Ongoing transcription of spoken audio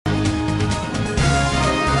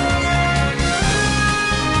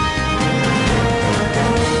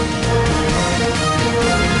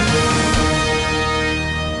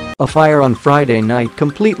A fire on Friday night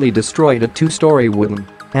completely destroyed a two-story wooden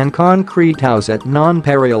and concrete house at Non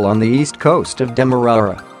Pariel on the east coast of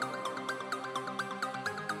Demerara.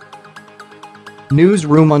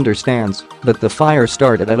 Newsroom understands that the fire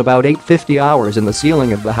started at about 8:50 hours in the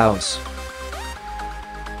ceiling of the house.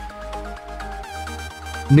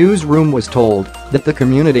 Newsroom was told that the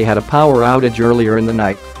community had a power outage earlier in the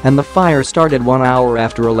night and the fire started 1 hour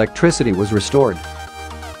after electricity was restored.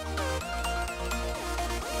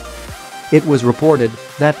 It was reported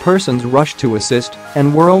that persons rushed to assist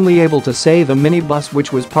and were only able to save a minibus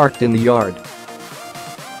which was parked in the yard.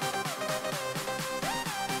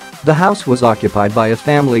 The house was occupied by a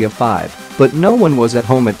family of 5, but no one was at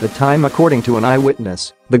home at the time according to an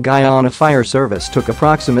eyewitness. The Guyana Fire Service took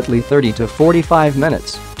approximately 30 to 45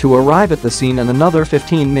 minutes to arrive at the scene and another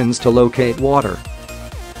 15 minutes to locate water.